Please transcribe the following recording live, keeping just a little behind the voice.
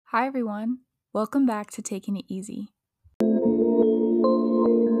Hi everyone, welcome back to Taking It Easy.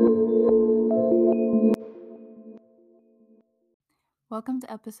 Welcome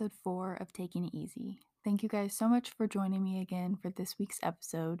to episode 4 of Taking It Easy. Thank you guys so much for joining me again for this week's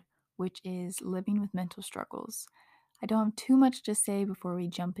episode, which is Living with Mental Struggles. I don't have too much to say before we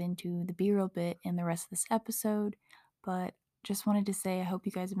jump into the B-roll bit and the rest of this episode, but just wanted to say I hope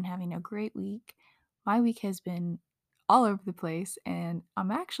you guys have been having a great week. My week has been all over the place, and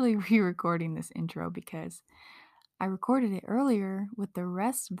I'm actually re-recording this intro because I recorded it earlier with the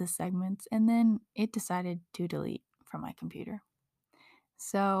rest of the segments and then it decided to delete from my computer.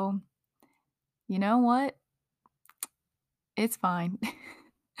 So, you know what? It's fine.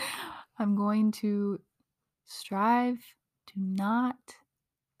 I'm going to strive to not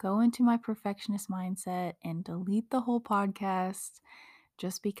go into my perfectionist mindset and delete the whole podcast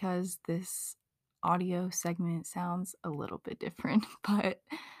just because this audio segment sounds a little bit different. But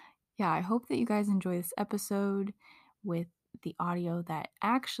yeah, I hope that you guys enjoy this episode with the audio that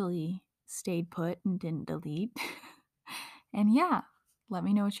actually stayed put and didn't delete. And yeah, let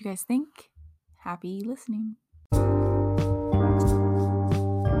me know what you guys think. Happy listening.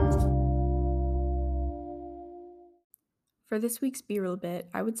 For this week's B-roll bit,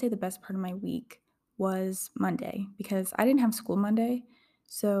 I would say the best part of my week was Monday because I didn't have school Monday.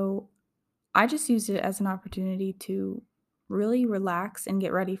 So I just used it as an opportunity to really relax and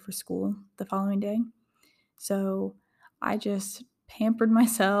get ready for school the following day. So I just pampered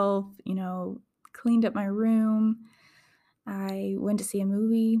myself, cleaned up my room. I went to see a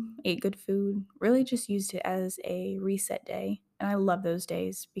movie, ate good food, really just used it as a reset day. And I love those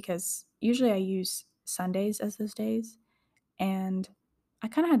days because usually I use Sundays as those days. And I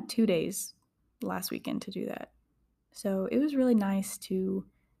kind of had 2 days last weekend to do that. So it was really nice to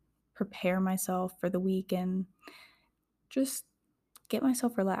prepare myself for the week and just get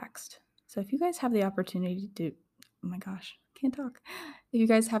myself relaxed. So if you guys have the opportunity to, oh my gosh, can't talk. If you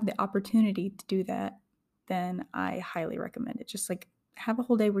guys have the opportunity to do that, then I highly recommend it. Just like have a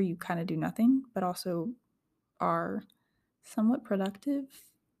whole day where you kind of do nothing, but also are somewhat productive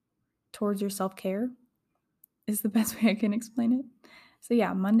towards your self care, is the best way I can explain it. So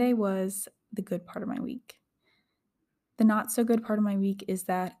yeah, Monday was the good part of my week. The not so good part of my week is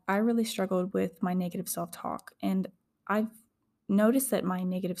that I really struggled with my negative self talk. And I've noticed that my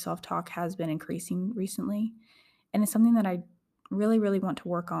negative self talk has been increasing recently. And it's something that I really, really want to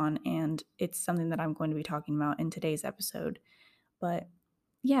work on. And it's something that I'm going to be talking about in today's episode. But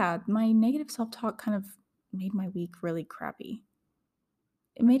yeah, my negative self talk kind of made my week really crappy.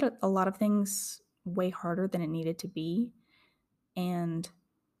 It made a lot of things way harder than it needed to be. And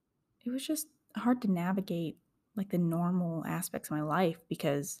it was just hard to navigate like the normal aspects of my life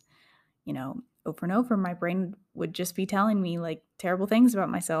because, over and over, my brain would just be telling me like terrible things about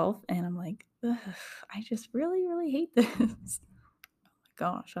myself. And I'm like, ugh, I just really, really hate this. Oh my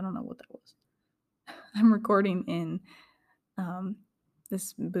gosh, I don't know what that was. I'm recording in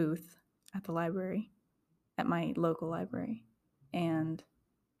this booth at the library, at my local library. And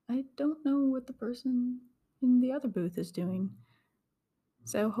I don't know what the person in the other booth is doing.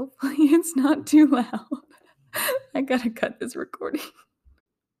 So hopefully it's not too loud. I gotta cut this recording.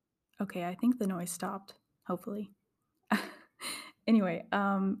 Okay, I think the noise stopped, hopefully. Anyway,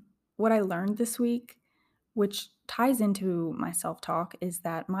 what I learned this week, which ties into my self-talk, is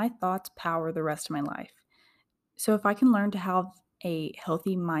that my thoughts power the rest of my life. So if I can learn to have a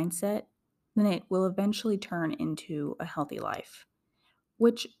healthy mindset, then it will eventually turn into a healthy life,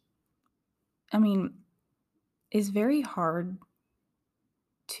 which, I mean, is very hard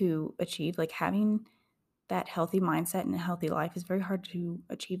to achieve. Like having that healthy mindset and a healthy life is very hard to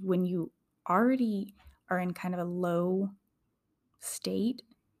achieve when you already are in kind of a low state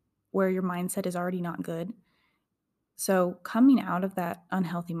where your mindset is already not good. So, coming out of that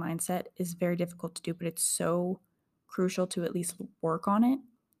unhealthy mindset is very difficult to do, but it's so crucial to at least work on it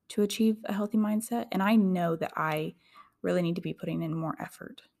to achieve a healthy mindset. And I know that I really need to be putting in more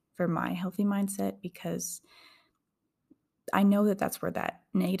effort for my healthy mindset because I know that that's where that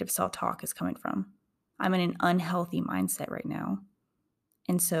negative self talk is coming from. I'm in an unhealthy mindset right now.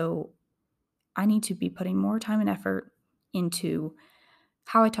 And so I need to be putting more time and effort into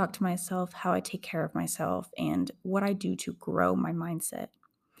how I talk to myself, how I take care of myself, and what I do to grow my mindset.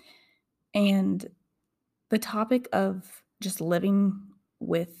 And the topic of just living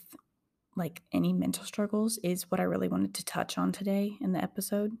with like any mental struggles is what I really wanted to touch on today in the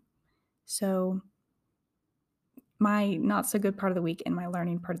episode. So, my not so good part of the week and my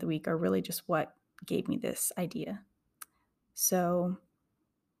learning part of the week are really just what gave me this idea. So,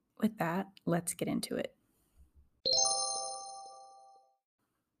 with that, let's get into it.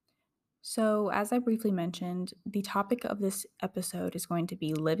 So, as I briefly mentioned, the topic of this episode is going to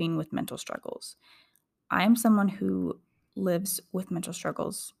be living with mental struggles. I am someone who lives with mental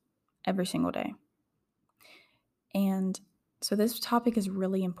struggles every single day. And so, this topic is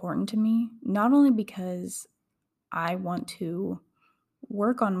really important to me, not only because I want to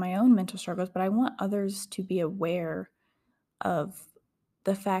work on my own mental struggles, but I want others to be aware of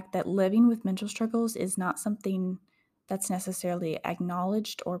the fact that living with mental struggles is not something that's necessarily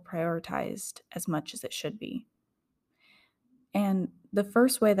acknowledged or prioritized as much as it should be. And the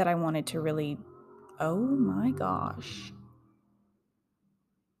first way that I wanted to really, oh my gosh,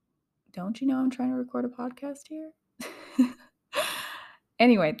 don't you know I'm trying to record a podcast here?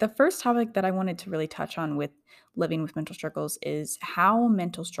 Anyway, the first topic that I wanted to really touch on with living with mental struggles is how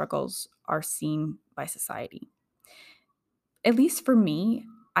mental struggles are seen by society. At least for me,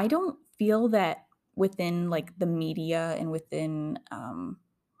 I don't feel that within like the media and within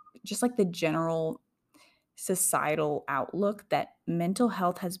just like the general societal outlook that mental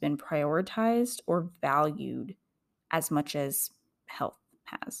health has been prioritized or valued as much as health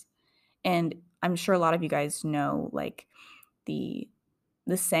has. And I'm sure a lot of you guys know like the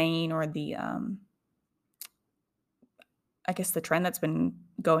saying or the I guess the trend that's been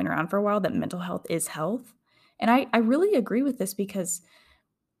going around for a while that mental health is health. And I really agree with this because,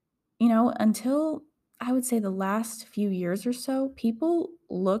 until I would say the last few years or so, people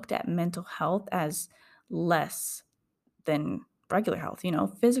looked at mental health as less than regular health.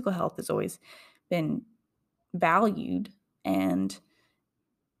 Physical health has always been valued, and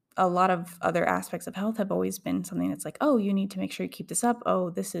a lot of other aspects of health have always been something that's like, oh, you need to make sure you keep this up. Oh,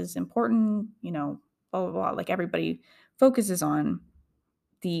 this is important, blah, blah, blah. Like everybody focuses on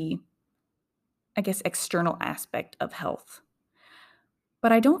the, I guess, external aspect of health.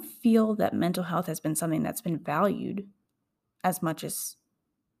 But I don't feel that mental health has been something that's been valued as much as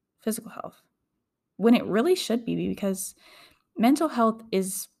physical health when it really should be, because mental health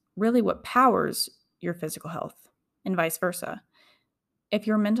is really what powers your physical health and vice versa. If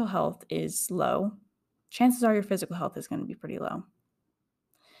your mental health is low, chances are your physical health is going to be pretty low.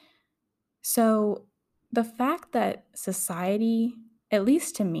 So the fact that society, at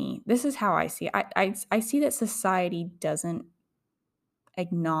least to me, this is how I see it. I see that society doesn't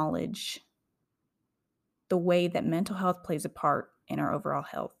acknowledge the way that mental health plays a part in our overall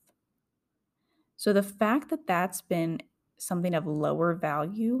health. So the fact that that's been something of lower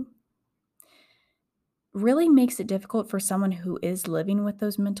value really makes it difficult for someone who is living with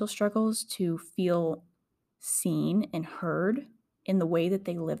those mental struggles to feel seen and heard in the way that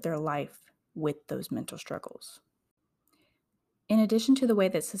they live their life with those mental struggles. In addition to the way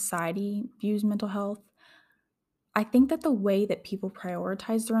that society views mental health, I think that the way that people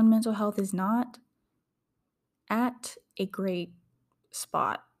prioritize their own mental health is not at a great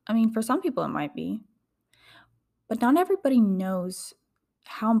spot. I mean, for some people it might be, but not everybody knows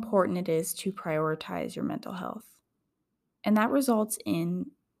how important it is to prioritize your mental health. And that results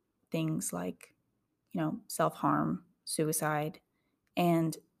in things like, self harm, suicide.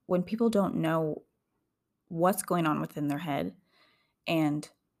 And when people don't know what's going on within their head and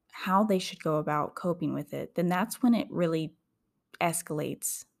how they should go about coping with it, then that's when it really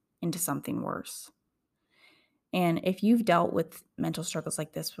escalates into something worse. And if you've dealt with mental struggles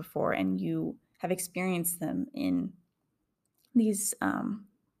like this before and you have experienced them in these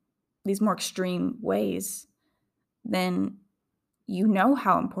more extreme ways, then you know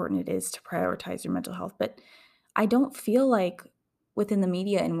how important it is to prioritize your mental health. But I don't feel like within the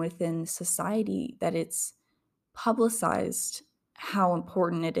media and within society that it's publicized how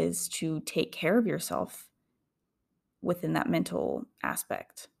important it is to take care of yourself within that mental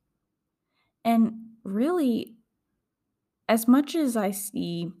aspect. And really, as much as I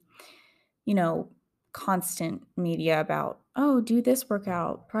see, you know, constant media about, oh, do this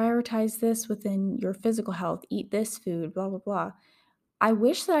workout, prioritize this within your physical health, eat this food, blah, blah, blah. I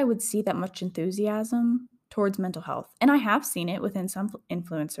wish that I would see that much enthusiasm towards mental health. And I have seen it within some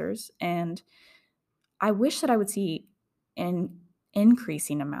influencers. And I wish that I would see an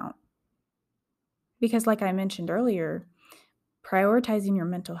increasing amount. Because, like I mentioned earlier, prioritizing your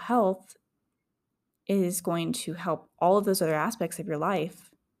mental health is going to help all of those other aspects of your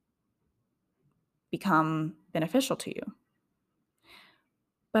life become beneficial to you.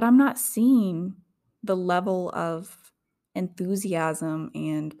 But I'm not seeing the level of enthusiasm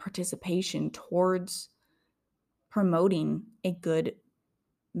and participation towards promoting a good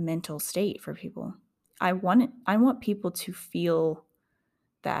mental state for people. I want people to feel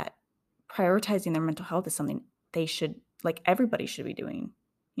that prioritizing their mental health is something they should, like everybody should be doing.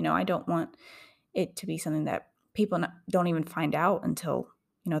 I don't want it to be something that people don't even find out until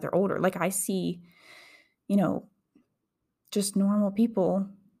they're older. Like I see, you know, just normal people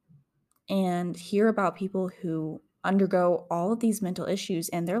and hear about people who undergo all of these mental issues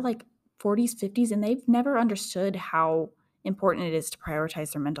and they're like 40s, 50s, and they've never understood how important it is to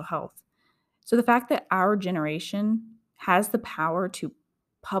prioritize their mental health. So the fact that our generation has the power to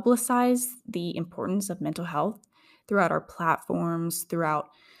publicize the importance of mental health throughout our platforms, throughout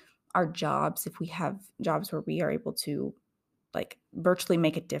our jobs, if we have jobs where we are able to like virtually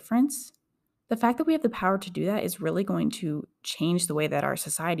make a difference, the fact that we have the power to do that is really going to change the way that our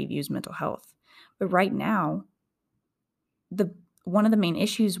society views mental health. But right now, the one of the main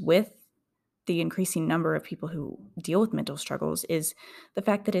issues with the increasing number of people who deal with mental struggles is the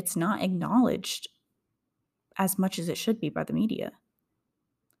fact that it's not acknowledged as much as it should be by the media.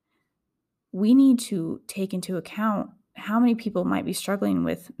 We need to take into account how many people might be struggling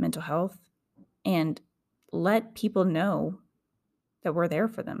with mental health and let people know that we're there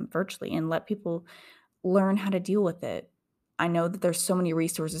for them virtually and let people learn how to deal with it. I know that there's so many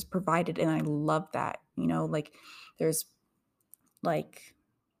resources provided and I love that. Like there's like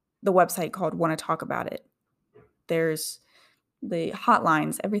the website called Want to Talk About It. There's the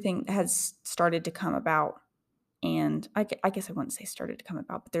hotlines, everything has started to come about. And I guess I wouldn't say started to come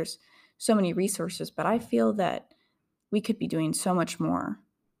about, but there's so many resources. But I feel that we could be doing so much more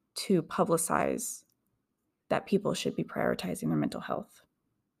to publicize that people should be prioritizing their mental health.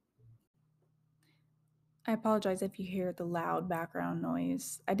 I apologize if you hear the loud background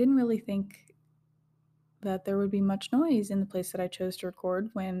noise. I didn't really think that there would be much noise in the place that I chose to record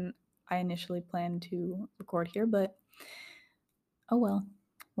when I initially planned to record here, but oh well.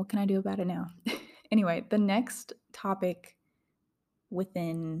 What can I do about it now? Anyway, the next topic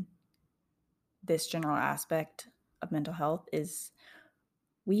within this general aspect of mental health is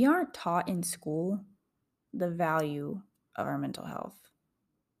we aren't taught in school the value of our mental health.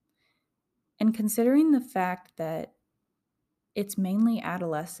 And considering the fact that it's mainly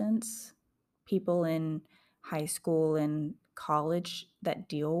adolescents, people in high school and college that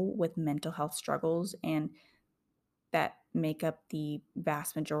deal with mental health struggles and that make up the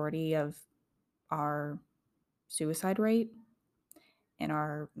vast majority of our suicide rate and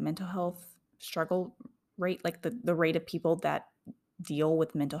our mental health struggle rate, like the rate of people that deal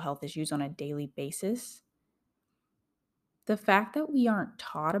with mental health issues on a daily basis, the fact that we aren't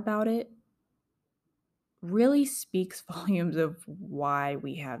taught about it really speaks volumes of why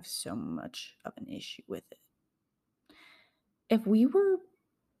we have so much of an issue with it. If we were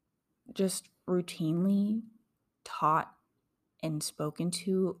just routinely taught and spoken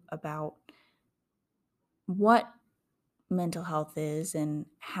to about what mental health is and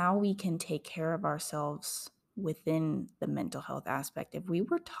how we can take care of ourselves within the mental health aspect, if we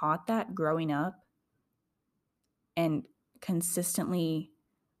were taught that growing up and consistently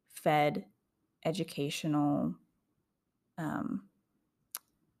fed educational um,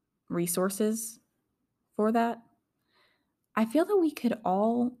 resources for that, I feel that we could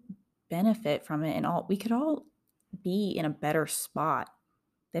all benefit from it and we could all be in a better spot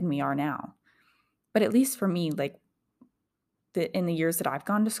than we are now. But at least for me, like in the years that I've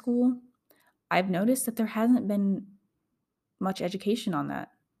gone to school, I've noticed that there hasn't been much education on that.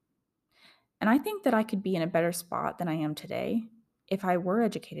 And I think that I could be in a better spot than I am today if I were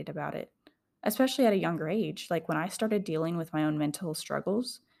educated about it, especially at a younger age. Like when I started dealing with my own mental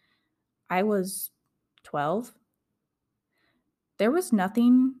struggles, I was 12. There was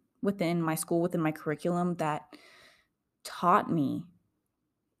nothing within my school, within my curriculum that taught me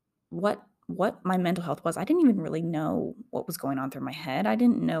what my mental health was. I didn't even really know what was going on through my head. I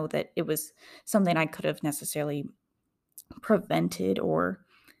didn't know that it was something I could have necessarily prevented or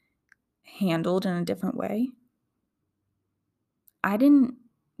handled in a different way. I didn't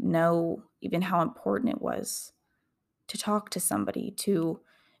know even how important it was to talk to somebody, to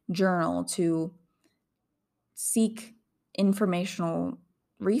journal, to seek informational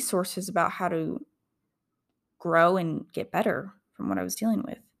resources about how to grow and get better from what I was dealing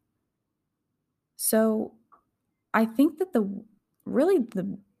with. So I think that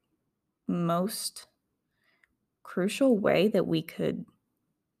the most crucial way that we could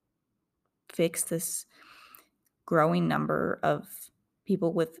fix this growing number of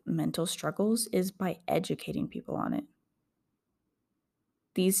people with mental struggles is by educating people on it.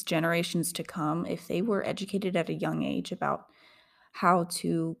 These generations to come, if they were educated at a young age about how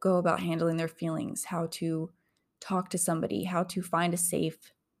to go about handling their feelings, how to talk to somebody, how to find a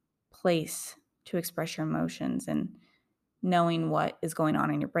safe place to express your emotions, and knowing what is going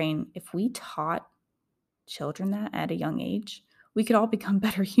on in your brain, if we taught children that at a young age, we could all become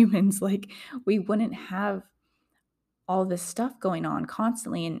better humans. Like we wouldn't have all this stuff going on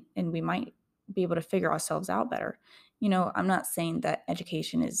constantly, and we might be able to figure ourselves out better. You know, I'm not saying that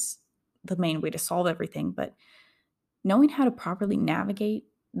education is the main way to solve everything, but knowing how to properly navigate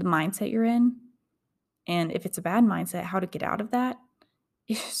the mindset you're in, and if it's a bad mindset, how to get out of that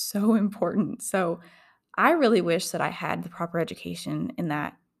is so important. So I really wish that I had the proper education in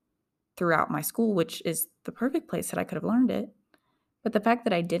that throughout my school, which is the perfect place that I could have learned it. But the fact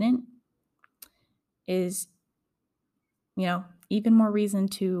that I didn't is, even more reason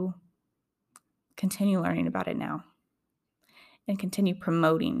to continue learning about it now and continue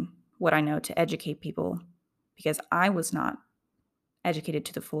promoting what I know to educate people because I was not educated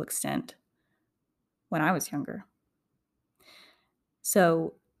to the full extent when I was younger.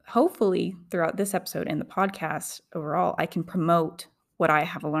 So, hopefully, throughout this episode and the podcast overall, I can promote what I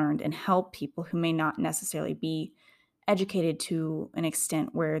have learned and help people who may not necessarily be educated to an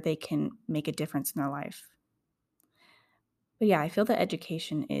extent where they can make a difference in their life. But yeah, I feel that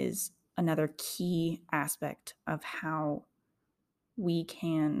education is another key aspect of how we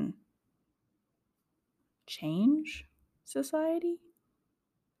can change society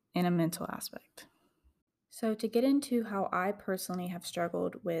in a mental aspect. So, to get into how I personally have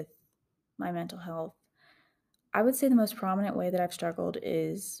struggled with my mental health, I would say the most prominent way that I've struggled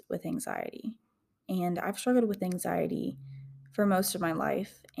is with anxiety. And I've struggled with anxiety for most of my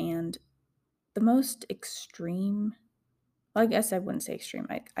life. And the most extreme, well, I guess I wouldn't say extreme,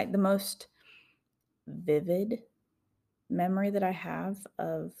 the most vivid memory that I have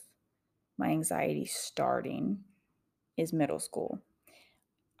of my anxiety starting is middle school.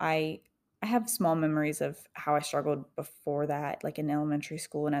 I I have small memories of how I struggled before that, like in elementary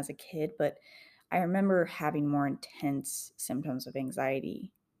school and as a kid, but I remember having more intense symptoms of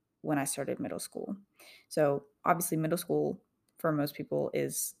anxiety when I started middle school. So, obviously, middle school for most people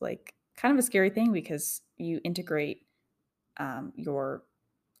is like kind of a scary thing because you integrate your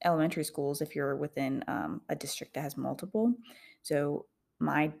elementary schools if you're within a district that has multiple. So,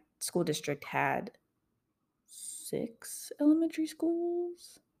 my school district had 6 elementary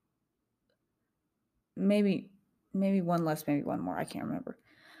schools, maybe one less, maybe one more, I can't remember.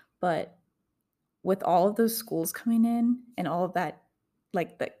 But with all of those schools coming in and all of that,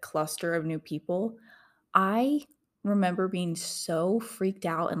 like, that cluster of new people, I remember being so freaked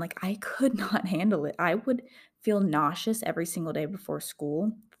out and, like, I could not handle it. I would feel nauseous every single day before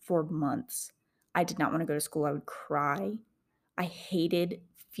school for months. I did not wanna go to school, I would cry. I hated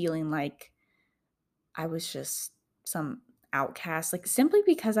feeling like I was just some outcast, like, simply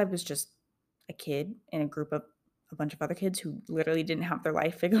because I was just a kid in a group of a bunch of other kids who literally didn't have their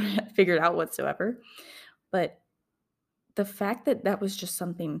life figured out whatsoever. But the fact that that was just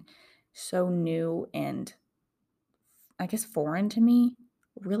something so new and, I guess, foreign to me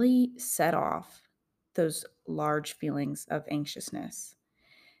really set off those large feelings of anxiousness.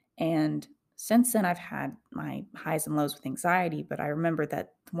 And since then, I've had my highs and lows with anxiety, but I remember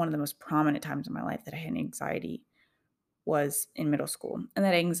that one of the most prominent times in my life that I had anxiety was in middle school, and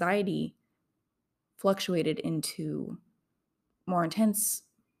that anxiety fluctuated into more intense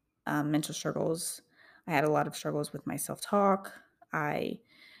mental struggles. I had a lot of struggles with my self talk. I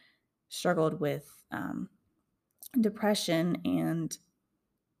struggled with depression, and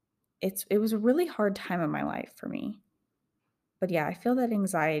it was a really hard time in my life for me. But yeah, I feel that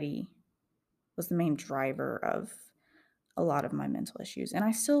anxiety was the main driver of a lot of my mental issues, and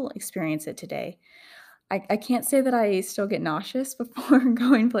I still experience it today. I can't say that I still get nauseous before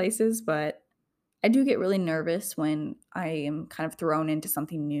going places, but I do get really nervous when I am kind of thrown into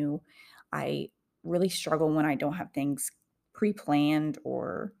something new. I really struggle when I don't have things pre-planned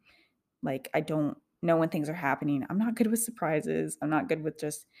or like I don't know when things are happening. I'm not good with surprises. I'm not good with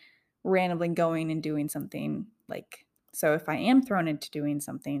just randomly going and doing something like so if I am thrown into doing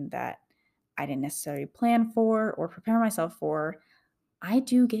something that I didn't necessarily plan for or prepare myself for, I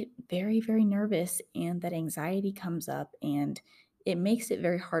do get very, very nervous and that anxiety comes up and it makes it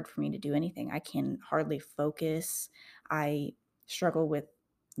very hard for me to do anything. I can hardly focus. I struggle with,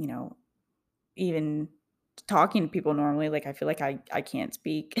 you know, even talking to people normally. Like I feel like I can't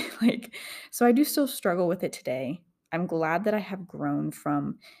speak. Like so I do still struggle with it today. I'm glad that I have grown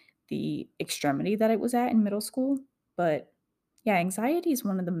from the extremity that it was at in middle school. But yeah, anxiety is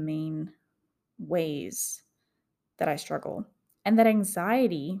one of the main ways that I struggle. And that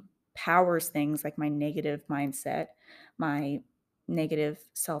anxiety powers things like my negative mindset, my negative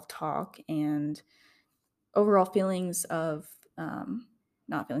self talk, and overall feelings of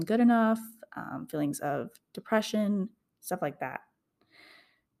not feeling good enough, feelings of depression, stuff like that.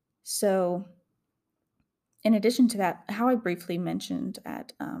 So, in addition to that, how I briefly mentioned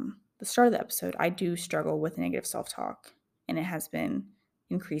at the start of the episode, I do struggle with negative self talk, and it has been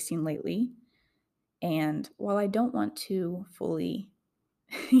increasing lately. And while I don't want to fully,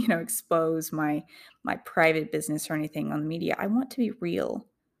 expose my private business or anything on the media, I want to be real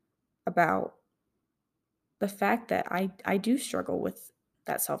about the fact that I do struggle with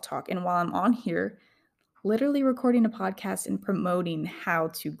that self talk. And while I'm on here, literally recording a podcast and promoting how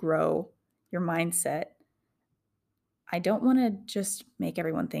to grow your mindset, I don't want to just make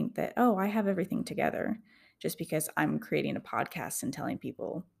everyone think that, oh, I have everything together just because I'm creating a podcast and telling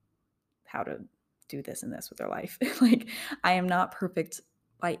people how to do this and this with their life. Like, I am not perfect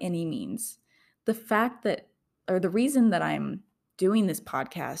by any means. The fact that, or the reason that I'm doing this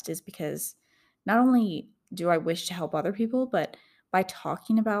podcast is because not only do I wish to help other people, but by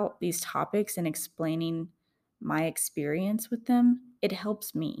talking about these topics and explaining my experience with them, it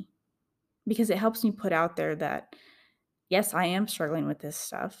helps me because it helps me put out there that, yes, I am struggling with this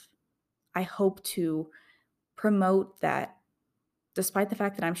stuff. I hope to promote that despite the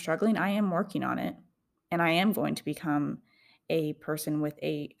fact that I'm struggling, I am working on it and I am going to become a person with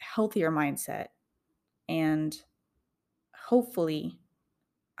a healthier mindset. And hopefully,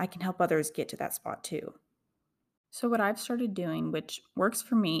 I can help others get to that spot too. So, what I've started doing, which works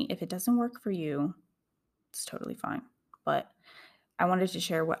for me, if it doesn't work for you, it's totally fine. But I wanted to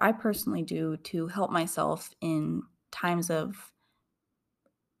share what I personally do to help myself in times of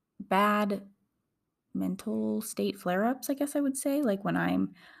bad mental state flare ups, I guess I would say, like when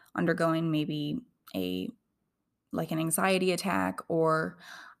I'm undergoing maybe a like an anxiety attack, or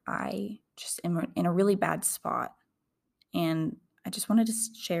I just am in a really bad spot. And I just wanted to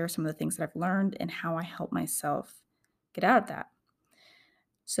share some of the things that I've learned and how I help myself get out of that.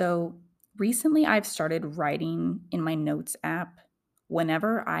 So recently, I've started writing in my notes app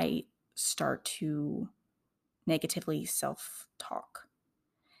whenever I start to negatively self talk.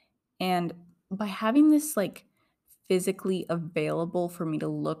 And by having this like physically available for me to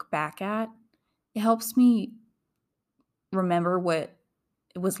look back at, it helps me remember what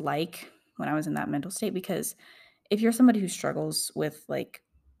it was like when I was in that mental state. Because if you're somebody who struggles with like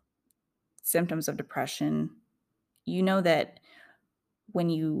symptoms of depression, you know that when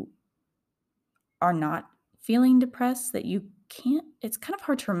you are not feeling depressed, that you can't, it's kind of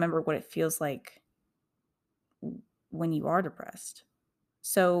hard to remember what it feels like when you are depressed.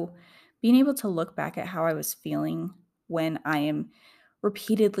 So being able to look back at how I was feeling when I am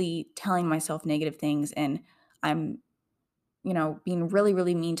repeatedly telling myself negative things and I'm being really,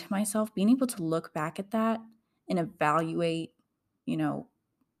 really mean to myself, being able to look back at that and evaluate, you know,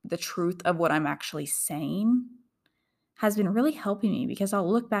 the truth of what I'm actually saying has been really helping me because I'll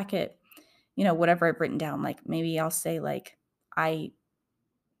look back at, whatever I've written down. Like maybe I'll say, like, I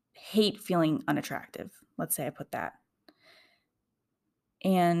hate feeling unattractive. Let's say I put that.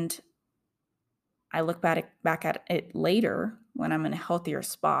 And I look back at it later when I'm in a healthier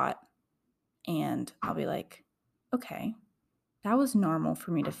spot and I'll be like, okay, that was normal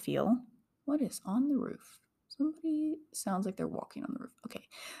for me to feel. What is on the roof? Somebody sounds like they're walking on the roof. Okay.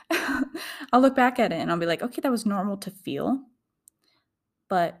 I'll look back at it and I'll be like, okay, that was normal to feel.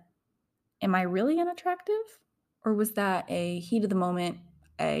 But am I really unattractive? Or was that a heat of the moment,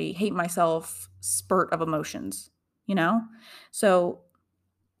 a hate myself spurt of emotions? You know? So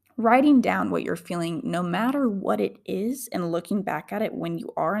writing down what you're feeling, no matter what it is, and looking back at it when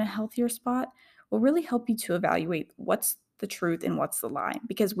you are in a healthier spot will really help you to evaluate what's the truth and what's the lie.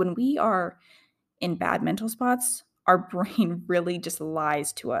 Because when we are in bad mental spots, our brain really just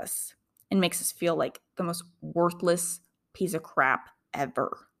lies to us and makes us feel like the most worthless piece of crap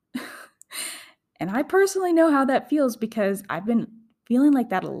ever. And I personally know how that feels because I've been feeling like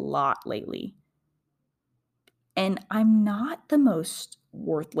that a lot lately. And I'm not the most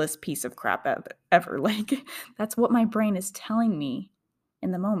worthless piece of crap ever. Like, that's what my brain is telling me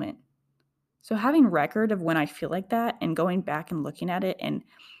in the moment. So, having record of when I feel like that and going back and looking at it and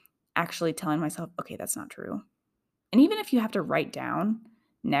actually telling myself, okay, that's not true. And even if you have to write down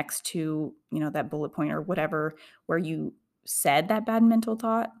next to, that bullet point or whatever, where you said that bad mental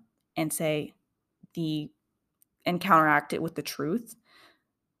thought and say and counteract it with the truth,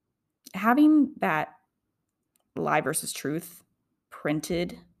 having that lie versus truth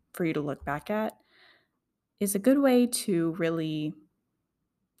printed for you to look back at is a good way to really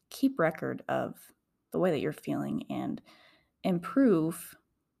keep record of the way that you're feeling and improve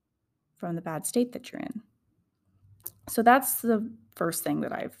from the bad state that you're in. So that's the first thing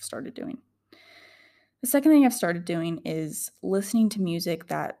that I've started doing. The second thing I've started doing is listening to music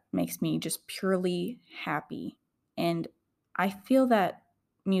that makes me just purely happy. And I feel that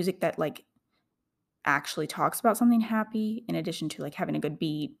music that like actually talks about something happy, in addition to like having a good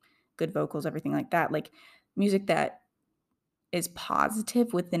beat, good vocals, everything like that. Like music that is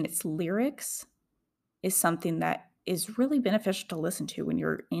positive within its lyrics is something that is really beneficial to listen to when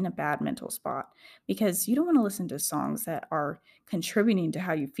you're in a bad mental spot, because you don't want to listen to songs that are contributing to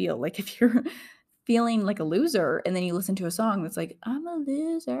how you feel. Like if you're feeling like a loser and then you listen to a song that's like, I'm a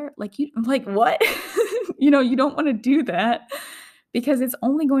loser, like you like what? You don't want to do that because it's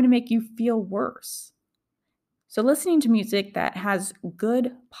only going to make you feel worse. So listening to music that has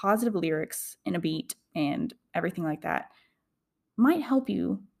good positive lyrics and a beat and everything like that might help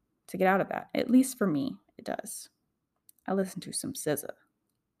you to get out of that. At least for me, it does. I listen to some SZA.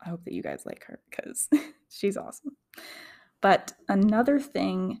 I hope that you guys like her because she's awesome. But another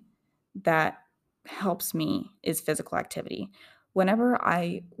thing that helps me is physical activity. Whenever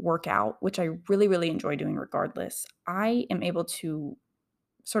I work out, which I really, really enjoy doing regardless, I am able to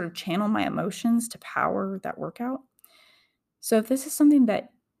sort of channel my emotions to power that workout. So if this is something that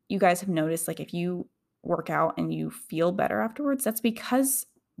you guys have noticed, like if you work out and you feel better afterwards, that's because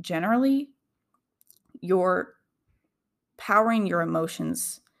generally you're powering your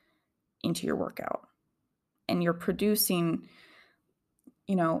emotions into your workout and you're producing,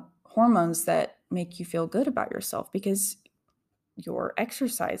 hormones that make you feel good about yourself because you're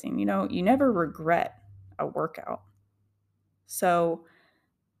exercising. You never regret a workout. So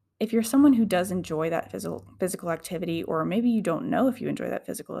if you're someone who does enjoy that physical activity, or maybe you don't know if you enjoy that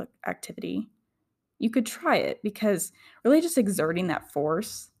physical activity, you could try it because really just exerting that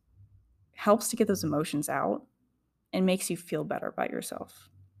force helps to get those emotions out and makes you feel better about yourself.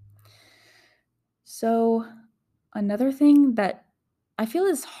 So, another thing that I feel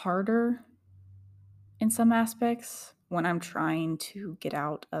is harder in some aspects when I'm trying to get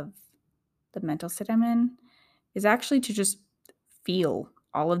out of the mental state I'm in is actually to just feel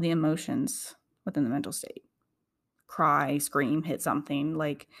all of the emotions within the mental state. Cry, scream, hit something.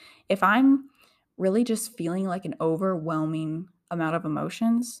 Like if I'm really just feeling like an overwhelming amount of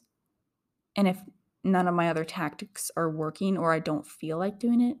emotions, and if none of my other tactics are working or I don't feel like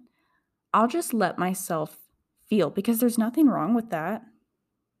doing it, I'll just let myself feel because there's nothing wrong with that.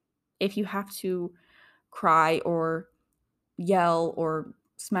 If you have to cry or yell or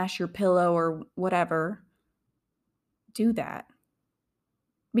smash your pillow or whatever, do that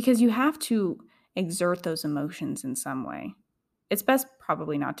because you have to exert those emotions in some way. It's best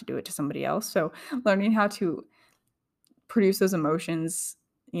probably not to do it to somebody else. So, learning how to produce those emotions,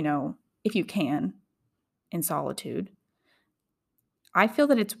 if you can, in solitude, I feel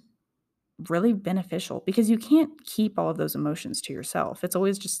that it's really beneficial because you can't keep all of those emotions to yourself. It's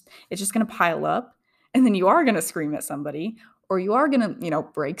just going to pile up and then you are going to scream at somebody or you are going to,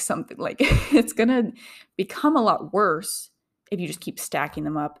 break something. Like it's going to become a lot worse if you just keep stacking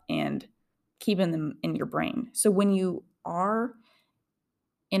them up and keeping them in your brain. So when you are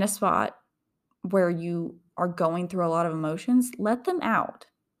in a spot where you are going through a lot of emotions, let them out.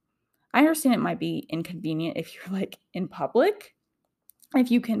 I understand it might be inconvenient if you're like in public. If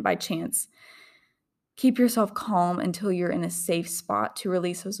you can by chance keep yourself calm until you're in a safe spot to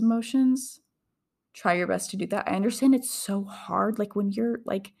release those emotions, try your best to do that. I understand it's so hard like when you're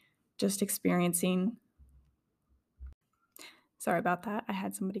like just experiencing. Sorry about that. I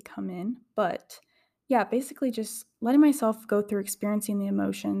had somebody come in, but yeah, basically just letting myself go through experiencing the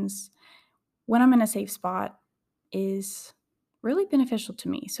emotions when I'm in a safe spot is really beneficial to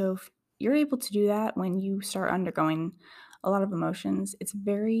me. So if you're able to do that when you start undergoing a lot of emotions, it's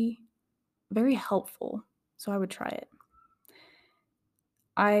very, very helpful. So I would try it.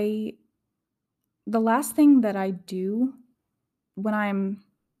 I The last thing that I do when I'm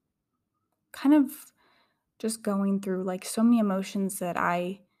kind of just going through like so many emotions that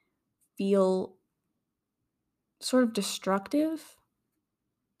I feel sort of destructive,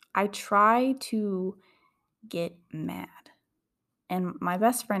 I try to get mad. And my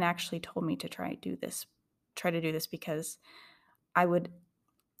best friend actually told me to try to do this because I would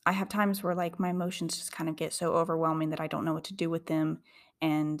I have times where like my emotions just kind of get so overwhelming that I don't know what to do with them,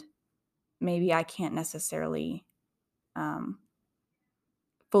 and maybe I can't necessarily um,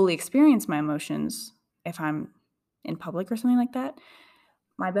 fully experience my emotions if I'm in public or something like that.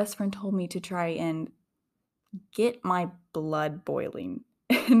 My best friend told me to try and get my blood boiling.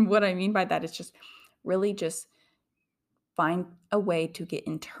 And what I mean by that is just really just find a way to get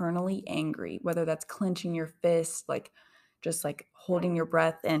internally angry, whether that's clenching your fist, like just like holding your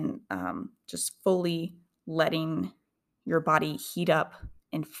breath and just fully letting your body heat up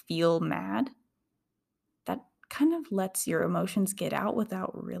and feel mad. That kind of lets your emotions get out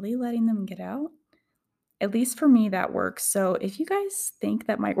without really letting them get out. At least for me, that works. So if you guys think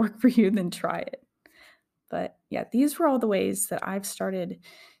that might work for you, then try it. But yeah, these were all the ways that I've started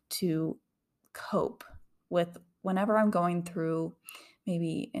to cope with whenever I'm going through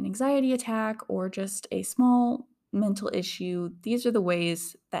maybe an anxiety attack or just a small mental issue. These are the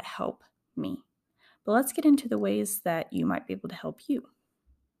ways that help me. But let's get into the ways that you might be able to help you.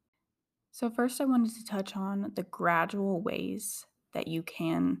 So, first, I wanted to touch on the gradual ways that you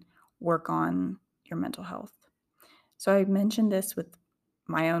can work on your mental health. So, I mentioned this with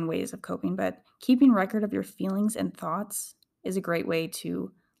my own ways of coping, but keeping record of your feelings and thoughts is a great way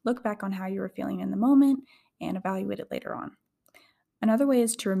to look back on how you were feeling in the moment and evaluate it later on. Another way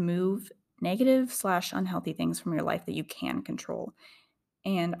is to remove negative/unhealthy things from your life that you can control.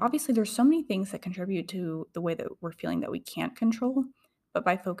 And obviously, there's so many things that contribute to the way that we're feeling that we can't control. But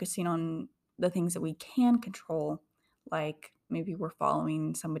by focusing on the things that we can control, like maybe we're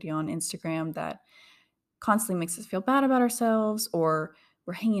following somebody on Instagram that constantly makes us feel bad about ourselves, or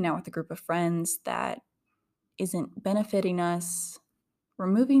we're hanging out with a group of friends that isn't benefiting us,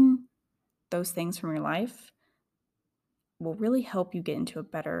 removing those things from your life will really help you get into a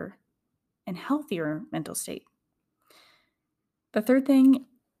better and healthier mental state. The third thing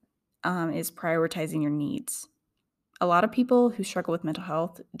is prioritizing your needs. A lot of people who struggle with mental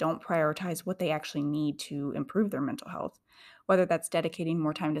health don't prioritize what they actually need to improve their mental health, whether that's dedicating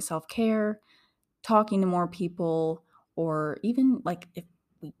more time to self care, talking to more people, or even like if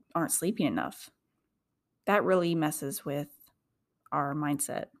we aren't sleeping enough. That really messes with our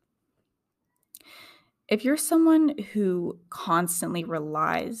mindset. If you're someone who constantly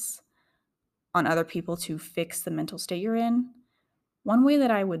relies on other people to fix the mental state you're in, one way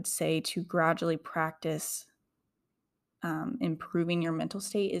that I would say to gradually practice improving your mental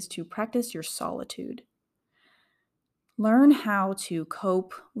state is to practice your solitude. Learn how to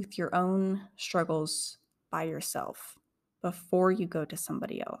cope with your own struggles by yourself before you go to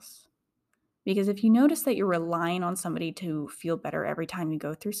somebody else. Because if you notice that you're relying on somebody to feel better every time you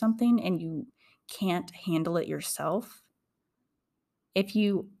go through something and you can't handle it yourself, if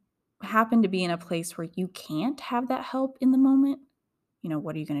you happen to be in a place where you can't have that help in the moment,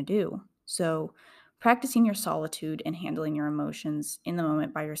 what are you going to do? So, practicing your solitude and handling your emotions in the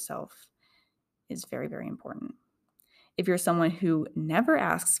moment by yourself is very, very important. If you're someone who never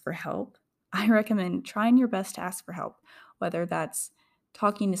asks for help, I recommend trying your best to ask for help, whether that's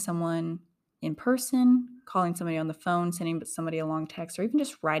talking to someone in person, calling somebody on the phone, sending somebody a long text, or even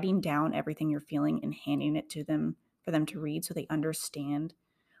just writing down everything you're feeling and handing it to them for them to read so they understand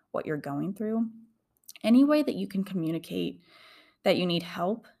what you're going through. Any way that you can communicate that you need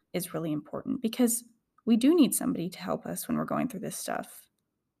help is really important because we do need somebody to help us when we're going through this stuff.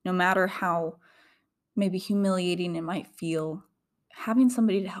 No matter how maybe humiliating it might feel, having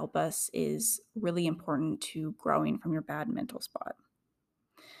somebody to help us is really important to growing from your bad mental spot.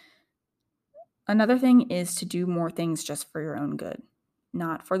 Another thing is to do more things just for your own good,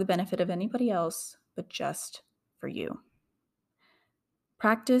 not for the benefit of anybody else, but just for you.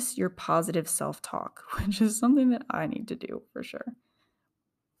 Practice your positive self-talk, which is something that I need to do for sure.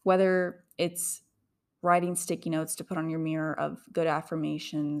 Whether it's writing sticky notes to put on your mirror of good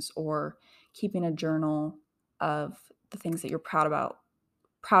affirmations or keeping a journal of the things that you're proud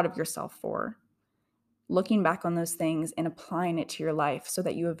of yourself for. Looking back on those things and applying it to your life so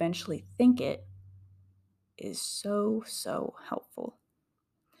that you eventually think it is so, so helpful.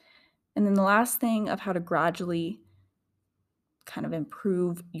 And then the last thing of how to gradually kind of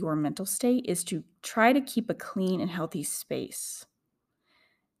improve your mental state is to try to keep a clean and healthy space.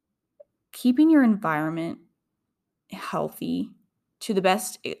 Keeping your environment healthy to the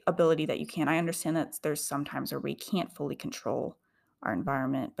best ability that you can. I understand that there's sometimes where we can't fully control our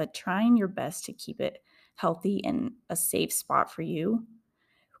environment, but trying your best to keep it healthy and a safe spot for you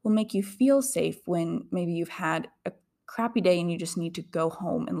will make you feel safe when maybe you've had a crappy day and you just need to go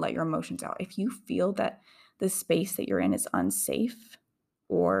home and let your emotions out. If you feel that the space that you're in is unsafe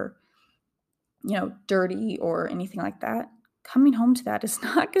or dirty or anything like that, coming home to that is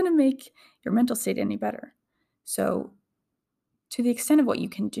not going to make your mental state any better. So, to the extent of what you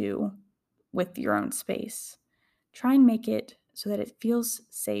can do with your own space, try and make it so that it feels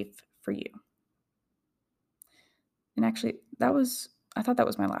safe for you. And actually, I thought that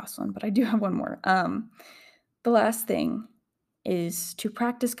was my last one, but I do have one more. The last thing is to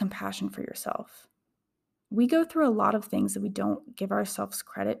practice compassion for yourself. We go through a lot of things that we don't give ourselves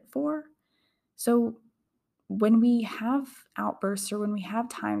credit for. So when we have outbursts or when we have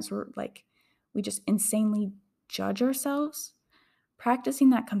times where we just insanely judge ourselves, practicing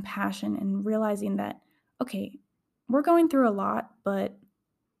that compassion and realizing that, okay, we're going through a lot, but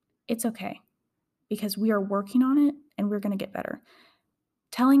it's okay because we are working on it and we're going to get better.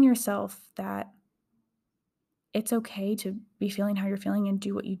 Telling yourself that it's okay to be feeling how you're feeling and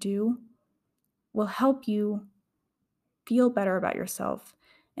do what you do will help you feel better about yourself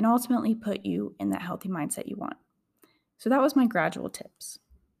and ultimately put you in that healthy mindset you want. So that was my gradual tips.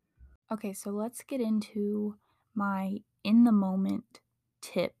 Okay, so let's get into my in the moment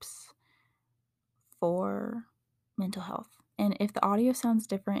tips for mental health. And if the audio sounds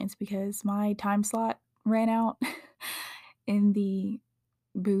different, it's because my time slot ran out in the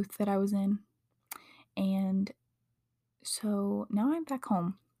booth that I was in. And so now I'm back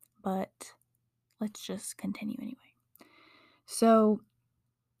home, but let's just continue anyway. So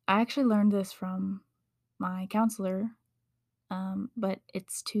I actually learned this from my counselor, but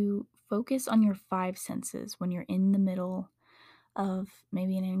it's to focus on your five senses when you're in the middle of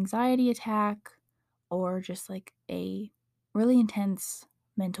maybe an anxiety attack or just like a really intense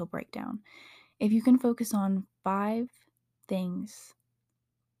mental breakdown. If you can focus on five things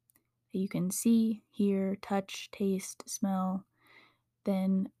that you can see, hear, touch, taste, smell,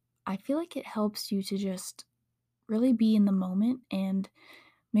 then I feel like it helps you to just really be in the moment and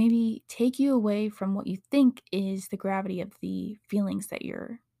maybe take you away from what you think is the gravity of the feelings that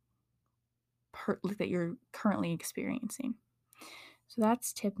you're currently experiencing. So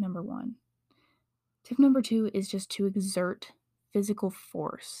that's tip number 1. Tip number 2 is just to exert physical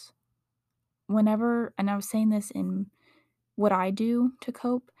force. Whenever, and I was saying this in what I do to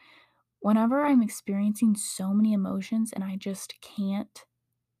cope, whenever I'm experiencing so many emotions and I just can't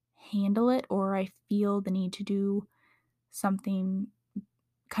handle it, or I feel the need to do something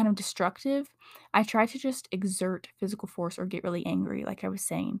kind of destructive, I try to just exert physical force or get really angry, like I was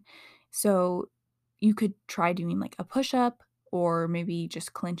saying. So you could try doing like a push up, or maybe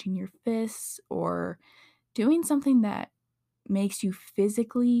just clenching your fists, or doing something that makes you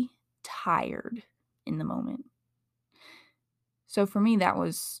physically tired in the moment. So for me, that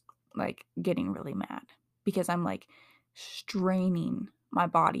was like getting really mad because I'm like straining my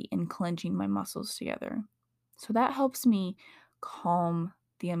body and clenching my muscles together. So that helps me calm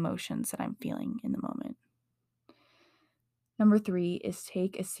the emotions that I'm feeling in the moment. Number 3 is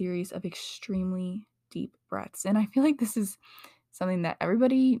take a series of extremely deep breaths. And I feel like this is something that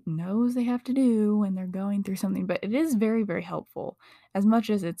everybody knows they have to do when they're going through something, but it is very, very helpful as much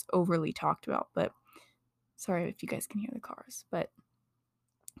as it's overly talked about. But sorry if you guys can hear the cars, but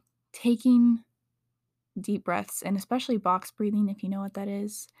taking deep breaths, and especially box breathing, if you know what that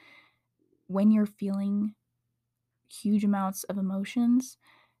is, when you're feeling huge amounts of emotions,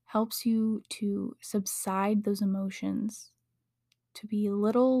 helps you to subside those emotions to be a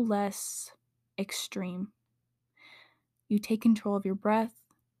little less extreme. You take control of your breath,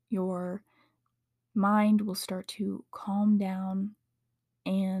 your mind will start to calm down,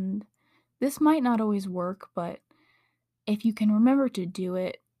 and this might not always work, but if you can remember to do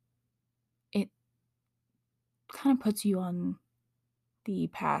it, it kind of puts you on the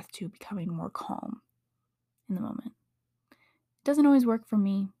path to becoming more calm in the moment. It doesn't always work for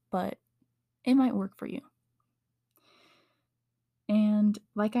me, but it might work for you. And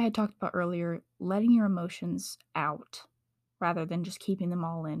like I had talked about earlier, letting your emotions out rather than just keeping them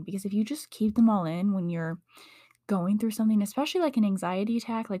all in. Because if you just keep them all in when you're going through something, especially like an anxiety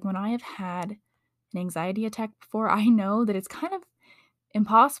attack, like when I have had an anxiety attack before, I know that it's kind of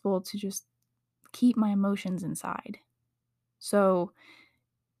impossible to just keep my emotions inside. So,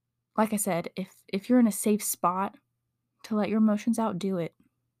 like I said, if you're in a safe spot to let your emotions out, do it.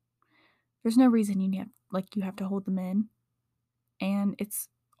 There's no reason you have to hold them in. And it's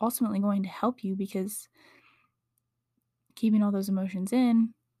ultimately going to help you because keeping all those emotions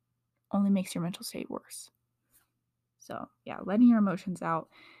in only makes your mental state worse. So, yeah, letting your emotions out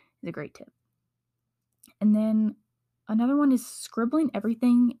is a great tip. And then another one is scribbling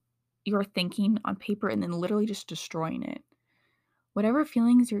everything you're thinking on paper and then literally just destroying it. Whatever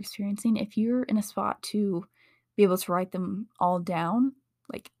feelings you're experiencing, if you're in a spot to be able to write them all down,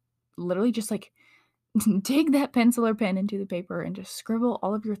 like literally just like dig that pencil or pen into the paper and just scribble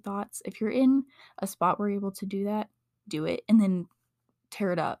all of your thoughts. If you're in a spot where you're able to do that, do it, and then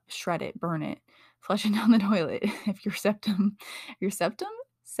tear it up, shred it, burn it, flush it down the toilet if your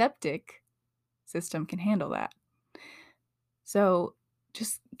septic system can handle that. So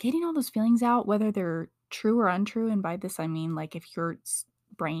just getting all those feelings out, whether they're true or untrue, and by this I mean like if your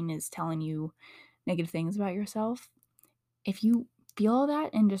brain is telling you negative things about yourself, if you feel all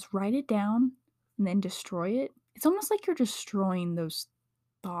that and just write it down and then destroy it, it's almost like you're destroying those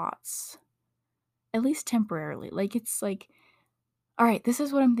thoughts, at least temporarily. Like it's like, all right, this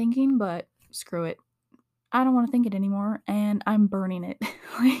is what I'm thinking, but screw it. I don't want to think it anymore, and I'm burning it,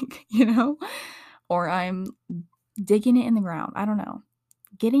 or I'm digging it in the ground. I don't know.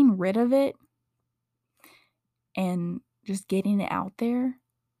 Getting rid of it and just getting it out there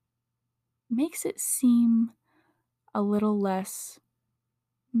makes it seem a little less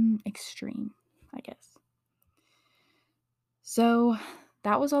extreme, I guess. So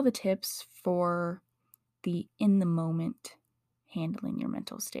that was all the tips for the in the moment handling your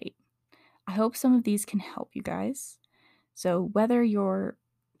mental state. I hope some of these can help you guys. So whether you're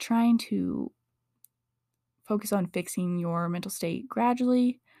trying to focus on fixing your mental state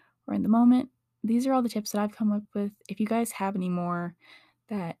gradually or in the moment, these are all the tips that I've come up with. If you guys have any more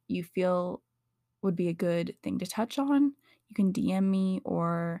that you feel would be a good thing to touch on, you can DM me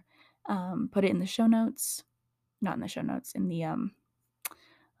or put it in the show notes. Not in the show notes, in the,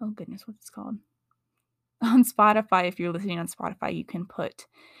 oh goodness, what's it called? On Spotify, if you're listening on Spotify, you can put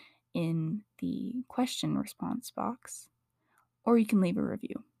in the question response box, or you can leave a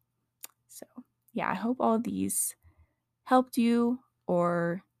review. So, yeah, I hope all of these helped you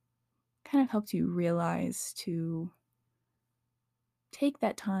or kind of helped you realize to take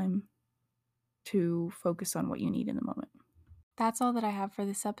that time to focus on what you need in the moment. That's all that I have for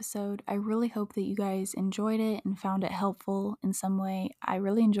this episode. I really hope that you guys enjoyed it and found it helpful in some way. I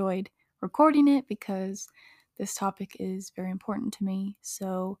really enjoyed recording it because this topic is very important to me.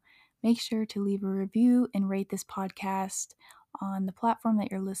 So make sure to leave a review and rate this podcast on the platform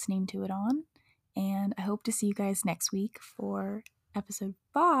that you're listening to it on. And I hope to see you guys next week for episode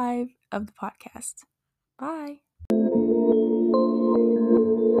 5 of the podcast. Bye.